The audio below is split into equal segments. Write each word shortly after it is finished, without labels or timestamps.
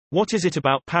What is it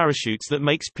about parachutes that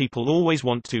makes people always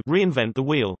want to reinvent the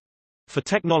wheel? For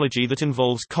technology that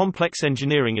involves complex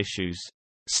engineering issues,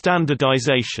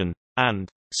 standardization and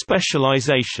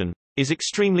specialization is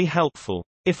extremely helpful.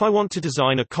 If I want to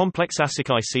design a complex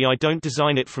ASIC IC, I don't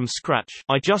design it from scratch,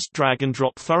 I just drag and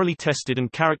drop thoroughly tested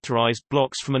and characterized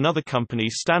blocks from another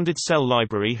company's standard cell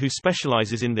library who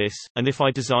specializes in this, and if I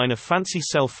design a fancy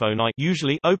cell phone, I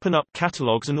usually open up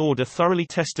catalogs and order thoroughly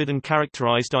tested and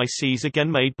characterized ICs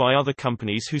again made by other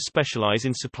companies who specialize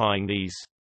in supplying these.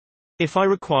 If I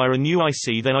require a new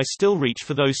IC, then I still reach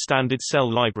for those standard cell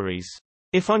libraries.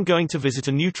 If I'm going to visit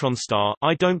a neutron star,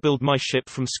 I don't build my ship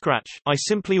from scratch, I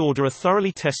simply order a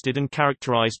thoroughly tested and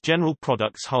characterized general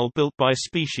products hull built by a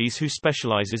species who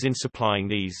specializes in supplying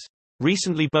these.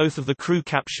 Recently, both of the crew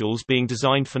capsules being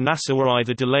designed for NASA were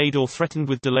either delayed or threatened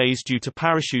with delays due to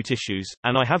parachute issues,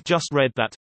 and I have just read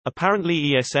that,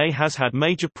 apparently ESA has had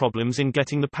major problems in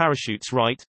getting the parachutes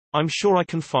right. I'm sure I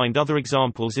can find other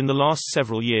examples in the last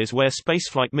several years where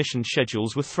spaceflight mission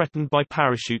schedules were threatened by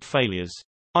parachute failures.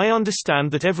 I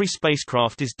understand that every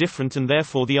spacecraft is different and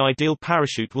therefore the ideal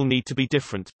parachute will need to be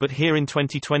different, but here in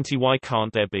 2020 why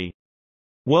can't there be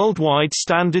worldwide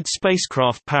standard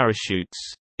spacecraft parachutes?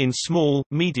 In small,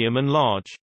 medium and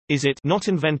large. Is it not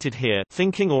invented here,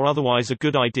 thinking or otherwise a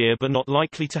good idea but not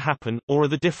likely to happen, or are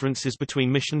the differences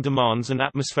between mission demands and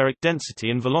atmospheric density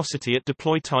and velocity at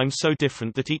deploy time so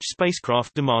different that each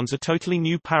spacecraft demands a totally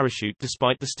new parachute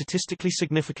despite the statistically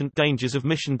significant dangers of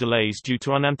mission delays due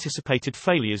to unanticipated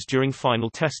failures during final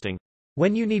testing?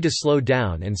 When you need to slow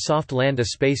down and soft land a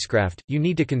spacecraft, you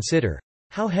need to consider,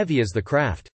 how heavy is the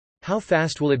craft? How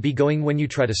fast will it be going when you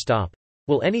try to stop?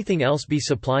 Will anything else be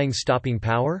supplying stopping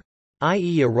power?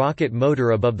 I.e. a rocket motor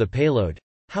above the payload.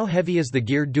 How heavy is the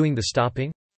gear doing the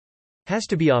stopping? Has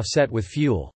to be offset with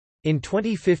fuel. In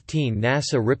 2015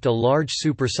 NASA ripped a large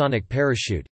supersonic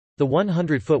parachute, the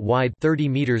 100-foot wide 30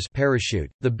 meters parachute,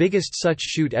 the biggest such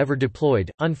chute ever deployed,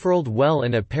 unfurled well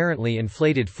and apparently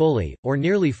inflated fully, or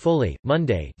nearly fully,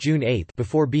 Monday, June 8,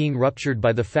 before being ruptured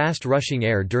by the fast-rushing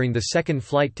air during the second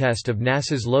flight test of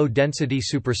NASA's Low-Density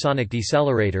Supersonic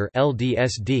Decelerator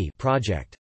 (LDSD)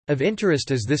 project. Of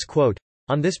interest is this quote,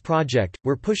 "On this project,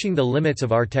 we're pushing the limits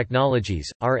of our technologies,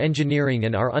 our engineering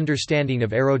and our understanding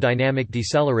of aerodynamic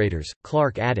decelerators,"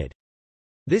 Clark added.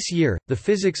 This year, the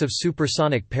physics of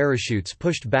supersonic parachutes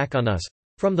pushed back on us.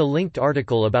 From the linked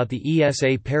article about the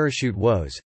ESA parachute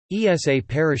woes. ESA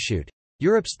parachute.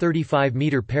 Europe's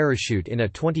 35-meter parachute in a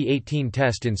 2018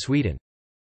 test in Sweden.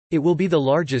 It will be the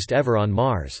largest ever on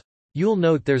Mars. You'll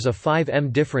note there's a 5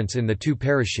 m difference in the two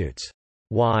parachutes.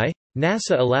 Why?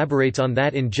 NASA elaborates on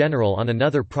that in general on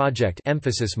another project,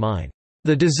 emphasis mine.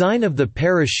 The design of the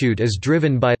parachute is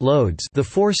driven by loads, the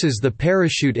forces the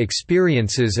parachute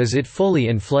experiences as it fully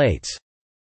inflates.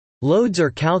 Loads are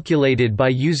calculated by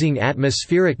using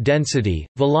atmospheric density,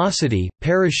 velocity,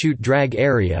 parachute drag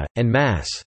area, and mass.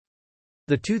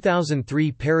 The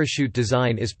 2003 parachute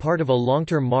design is part of a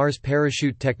long-term Mars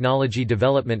parachute technology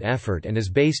development effort and is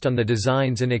based on the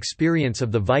designs and experience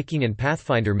of the Viking and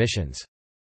Pathfinder missions.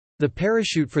 The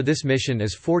parachute for this mission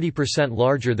is 40%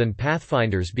 larger than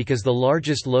Pathfinder's because the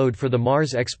largest load for the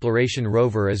Mars exploration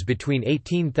rover is between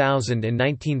 18,000 and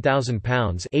 19,000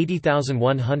 pounds,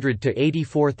 80,100 to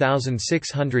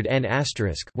 84,600 N*,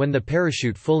 when the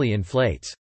parachute fully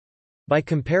inflates. By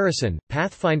comparison,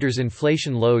 Pathfinder's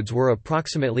inflation loads were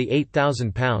approximately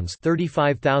 8,000 pounds,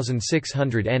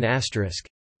 35,600 N*.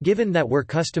 Given that we're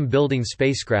custom building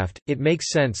spacecraft, it makes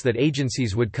sense that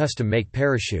agencies would custom make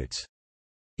parachutes.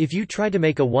 If you try to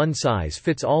make a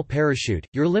one-size-fits-all parachute,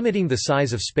 you're limiting the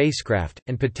size of spacecraft,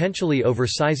 and potentially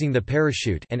oversizing the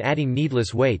parachute and adding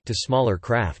needless weight to smaller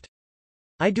craft.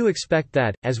 I do expect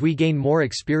that, as we gain more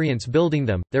experience building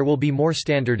them, there will be more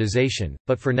standardization,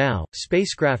 but for now,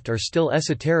 spacecraft are still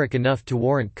esoteric enough to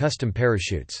warrant custom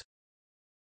parachutes.